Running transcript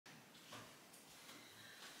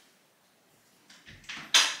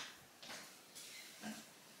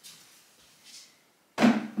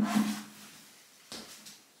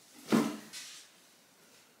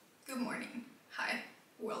Good morning. Hi,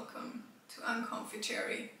 welcome to Uncomfy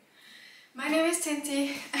Cherry. My name is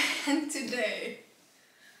Tinti and today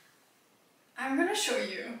I'm gonna show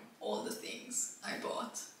you all the things I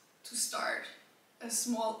bought to start a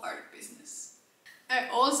small art business. I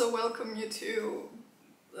also welcome you to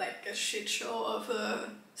like a shit show of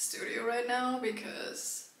a studio right now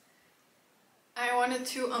because I wanted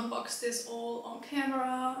to unbox this all on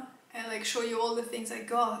camera and like show you all the things I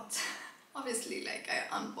got. Obviously, like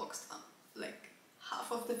I unboxed like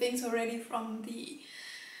half of the things already from the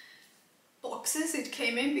boxes it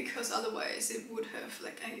came in because otherwise it would have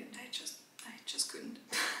like I just couldn't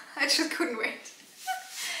I just couldn't wait.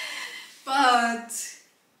 But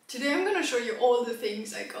today I'm gonna show you all the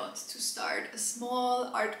things I got to start a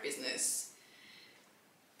small art business.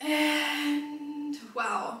 And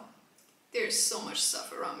wow, there's so much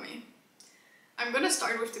stuff around me. I'm gonna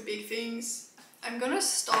start with the big things. I'm gonna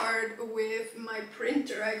start with my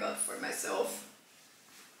printer I got for myself,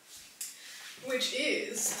 which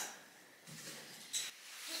is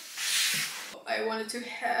I wanted to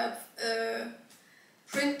have a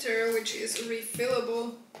printer which is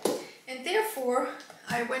refillable, and therefore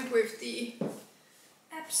I went with the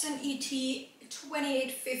Epson ET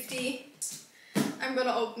 2850. I'm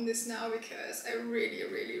gonna open this now because I really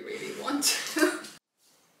want to.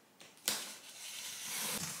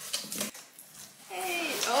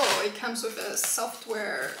 Hey! Oh, it comes with a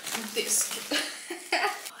software disc.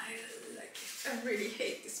 I like it. I really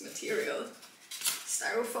hate this material.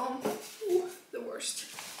 Styrofoam. Ooh, the worst.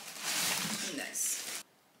 Nice.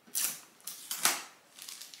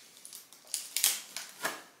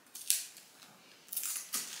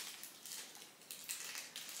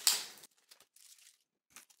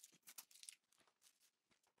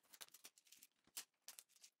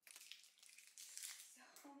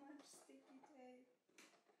 So much sticky tape.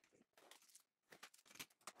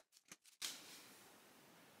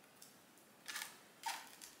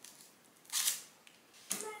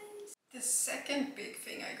 The second big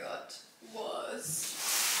thing I got was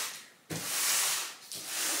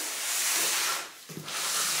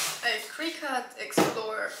a Cricut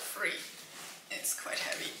Explorer 3. It's quite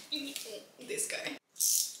heavy. This guy.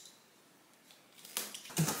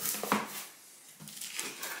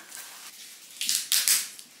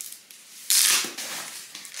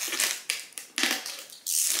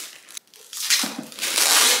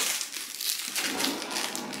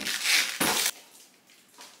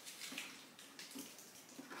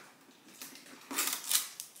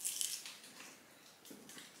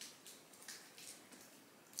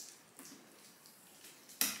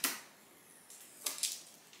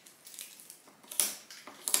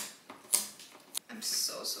 I'm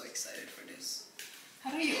so excited for this.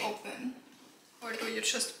 How do you open? Or do you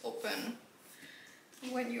just open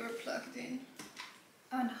when you are plugged in?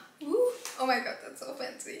 Oh no. Ooh. Oh my god, that's so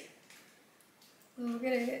fancy. Look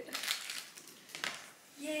at it.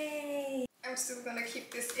 Yay! I'm still gonna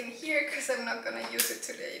keep this in here because I'm not gonna use it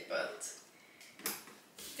today, but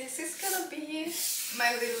this is gonna be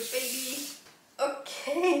my little baby.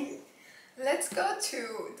 Okay, let's go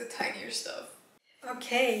to the tinier stuff.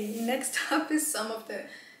 Okay, next up is some of the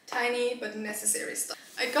tiny but necessary stuff.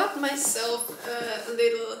 I got myself a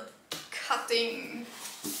little cutting,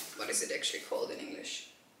 what is it actually called in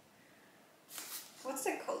English? What's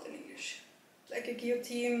that called in English? Like a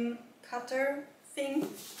guillotine cutter thing?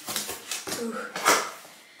 Ooh.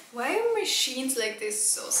 Why are machines like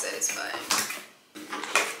this so satisfying?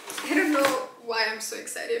 I don't know why I'm so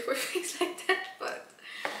excited for things like that, but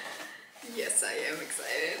yes, I am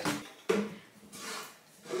excited.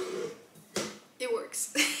 It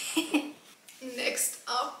works. Next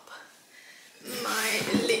up, my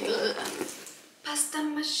little pasta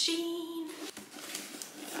machine.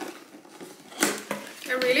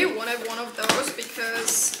 I really wanted one of those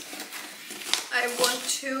because I want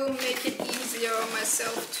to make it easier on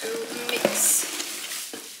myself to mix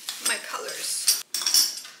my colors.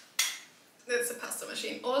 That's a pasta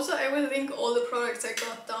machine. Also, I will link all the products I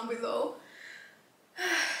got down below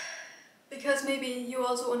because maybe you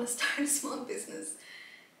also want to start a small business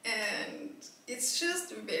and it's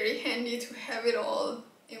just very handy to have it all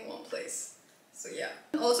in one place. So yeah.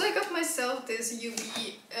 Also, I got myself this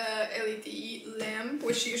UV LED lamp,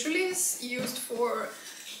 which usually is used for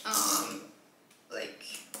like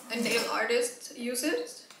a nail artist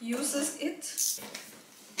uses it.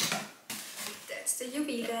 That's the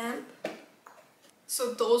UV lamp.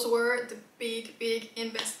 So those were the big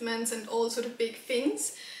investments and also the big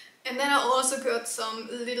things. And then I also got some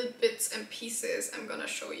little bits and pieces I'm gonna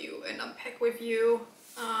show you and unpack with you.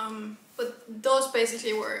 But those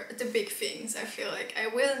basically were the big things I feel like I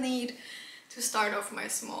will need to start off my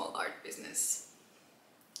small art business.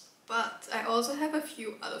 But I also have a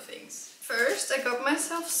few other things. First, I got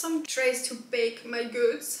myself some trays to bake my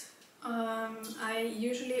goods. I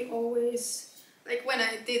usually always, like when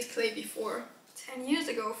I did clay before, 10 years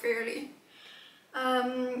ago fairly,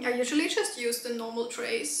 I usually just used the normal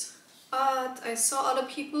trays, but I saw other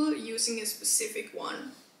people using a specific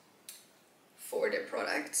one for their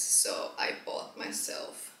products, so I bought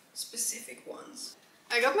myself specific ones.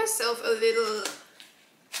 I got myself a little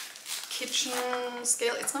kitchen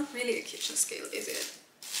scale. It's not really a kitchen scale, is it?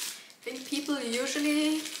 I think people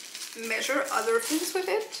usually measure other things with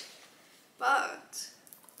it, but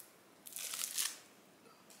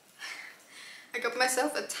I got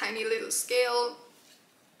myself a tiny little scale.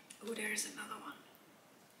 Oh, there's another one.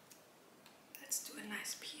 Let's do a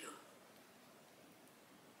nice peel.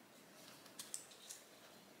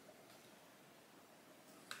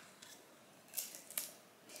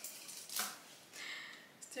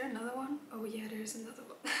 Is there another one? Oh yeah, there's another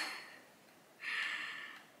one.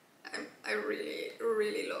 I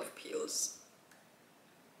really love peels.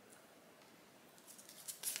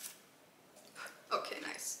 Okay,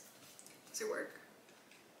 nice. Does it work?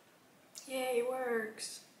 Yay, it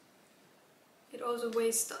works. It also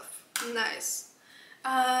weighs stuff. Nice.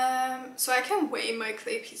 So I can weigh my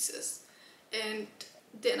clay pieces, and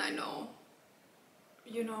then I know,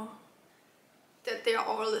 you know, that they are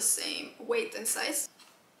all the same weight and size.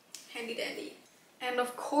 Handy dandy. And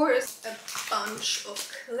of course, a bunch of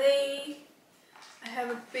clay. I have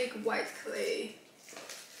a big white clay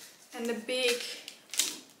and a big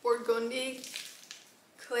burgundy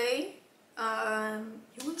clay.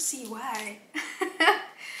 You will see why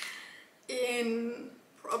in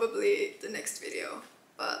probably the next video,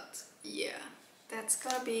 but yeah, that's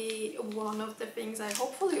gonna be one of the things I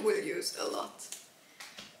hopefully will use a lot.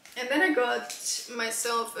 And then I got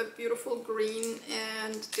myself a beautiful green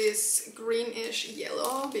and this greenish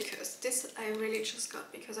yellow, because this I really just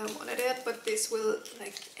got because I wanted it, but this will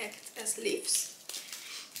like act as leaves.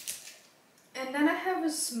 And then I have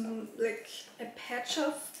a patch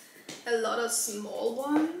of a lot of small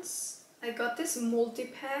ones. I got this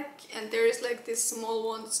multi-pack, and there is like this small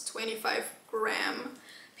ones, 25-gram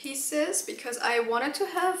pieces, because I wanted to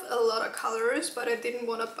have a lot of colors, but I didn't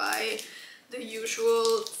want to buy the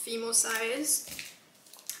usual Fimo size,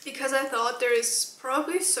 because I thought there is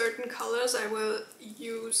probably certain colors I will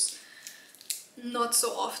use not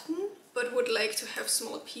so often, but would like to have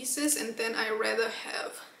small pieces, and then I rather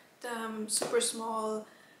have them super small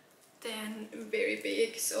than very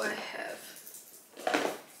big. So I have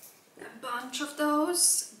a bunch of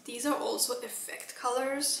those. These are also effect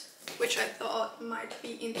colors, which I thought might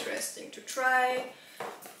be interesting to try,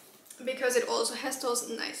 because it also has those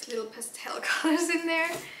nice little pastel colors in there.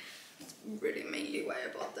 That's really mainly why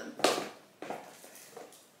I bought them.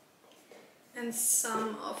 And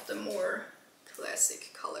some of the more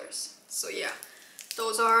classic colors. So yeah,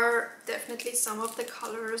 those are definitely some of the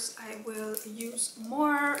colors I will use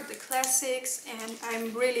more, the classics, and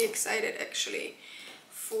I'm really excited actually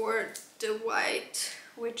for the white,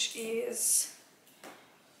 which is,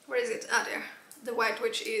 where is it? Ah, there. The white,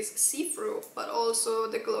 which is see-through, but also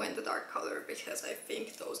the glow-in-the-dark color, because I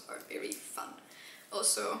think those are very fun.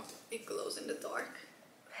 Also, it glows in the dark.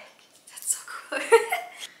 Like, that's so cool.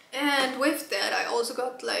 And with that, I also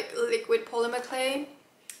got like liquid polymer clay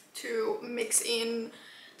to mix in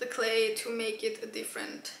the clay to make it a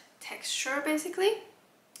different texture, basically.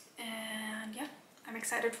 And yeah, I'm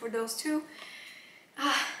excited for those too.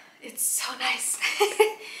 Ah, it's so nice.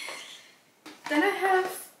 Then I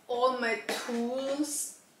have all my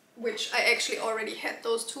tools, which I actually already had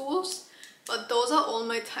those tools, but those are all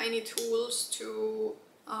my tiny tools to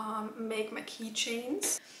make my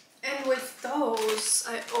keychains. And with those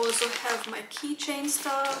I also have my keychain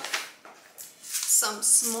stuff, some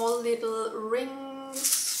small little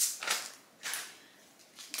rings,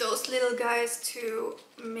 those little guys to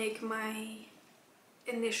make my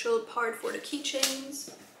initial part for the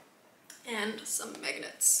keychains, and some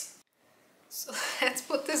magnets. So let's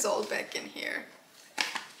put this all back in here.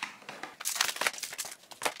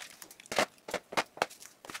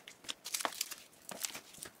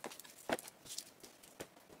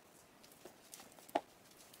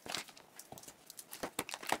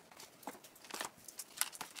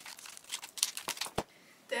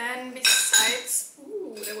 Then besides,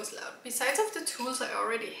 ooh, that was loud. Besides of the tools I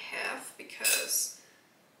already have, because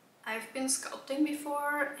I've been sculpting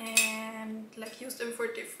before and like used them for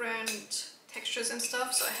different textures and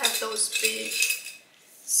stuff, so I have those big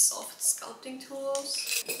soft sculpting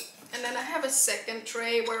tools. And then I have a second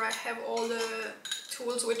tray where I have all the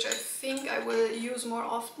tools which I think I will use more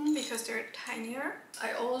often because they're tinier.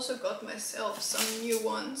 I also got myself some new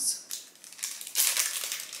ones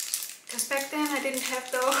because back then I didn't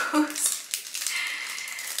have those.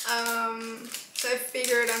 So I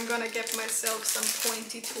figured I'm gonna get myself some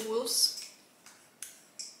pointy tools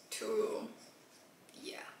to,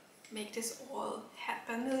 yeah, make this all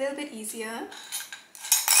happen a little bit easier.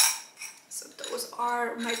 So those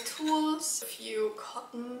are my tools. A few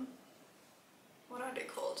cotton, what are they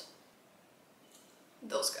called?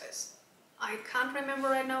 Those guys. I can't remember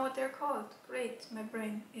right now what they're called. Great, my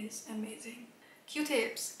brain is amazing.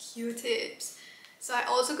 Q-tips, Q-tips. So I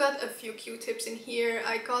also got a few Q-tips in here.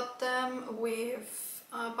 I got them with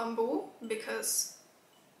bamboo because,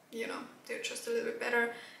 you know, they're just a little bit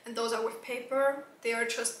better. And those are with paper. They are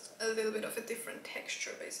just a little bit of a different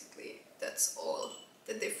texture, basically. That's all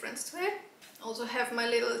the difference to it. Also have my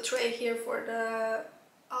little tray here for the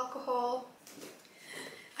alcohol.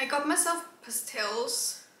 I got myself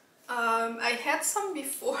pastels. I had some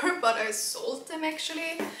before, but I sold them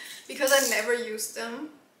actually because I never used them.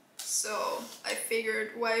 So I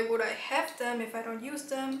figured, why would I have them if I don't use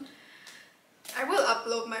them? I will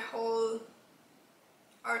upload my whole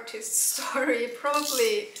artist story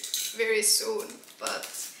probably very soon, but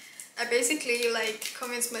I basically like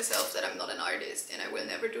convinced myself that I'm not an artist and I will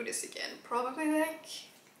never do this again. Probably like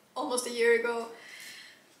almost a year ago.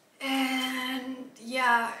 And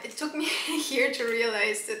yeah, it took me a year to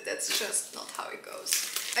realize that that's just not how it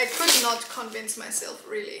goes. I could not convince myself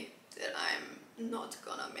really that I'm not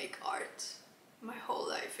gonna make art my whole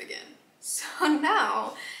life again. So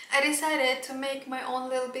now I decided to make my own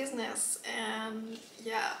little business, and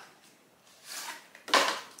yeah,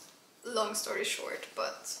 long story short,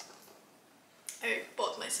 but I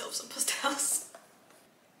bought myself some pastels.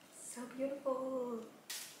 So beautiful.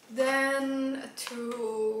 Then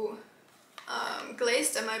to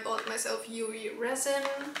glaze them I bought myself UV resin.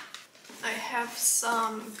 I have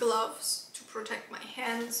some gloves to protect my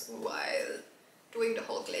hands while doing the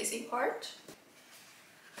whole glazing part.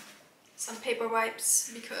 Some paper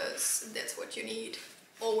wipes because that's what you need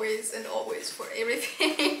always and always for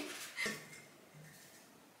everything.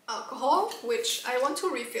 Alcohol, which I want to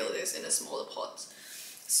refill this in a smaller pot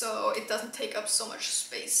so it doesn't take up so much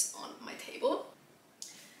space on my table.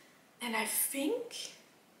 And I think,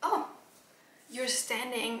 oh, you're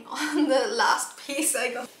standing on the last piece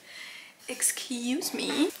I got. Excuse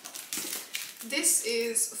me. This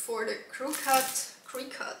is for the Cricut.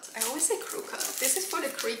 I always say Cricut. This is for the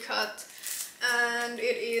Cricut, and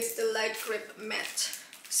it is the light grip matte.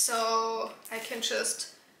 So I can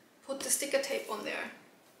just put the sticker tape on there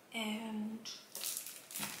and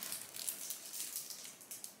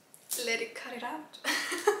let it cut it out.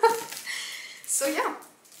 So yeah,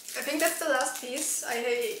 I think that's the last piece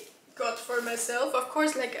I got for myself. Of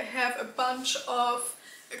course, like I have a bunch of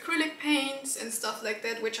acrylic paints and stuff like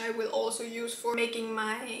that, which I will also use for making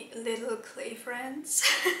my little clay friends.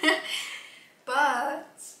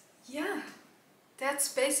 But yeah,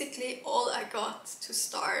 that's basically all I got to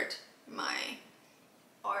start my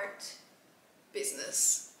art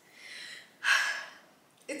business.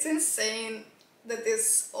 It's insane that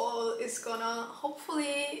this all is gonna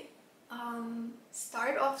hopefully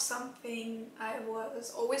start off something I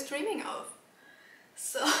was always dreaming of.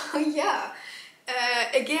 So yeah.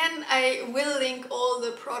 Again, I will link all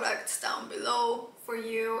the products down below for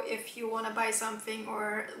you if you want to buy something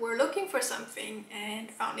or were looking for something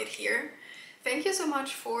and found it here. Thank you so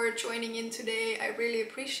much for joining in today. I really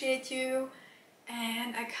appreciate you,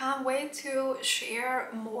 and I can't wait to share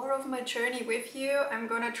more of my journey with you. I'm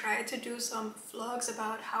gonna try to do some vlogs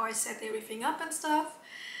about how I set everything up and stuff.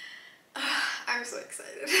 I'm so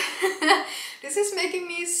excited. This is making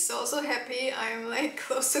me so happy. I'm like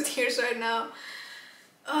close to tears right now.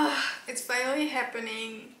 It's finally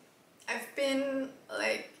happening. I've been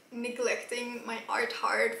like neglecting my art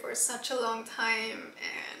hard for such a long time,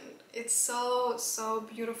 and it's so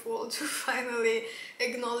beautiful to finally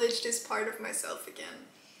acknowledge this part of myself again.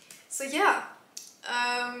 So yeah,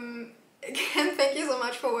 again, thank you so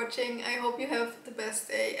much for watching. I hope you have the best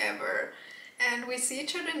day ever, and we see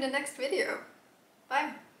each other in the next video.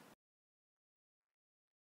 Bye!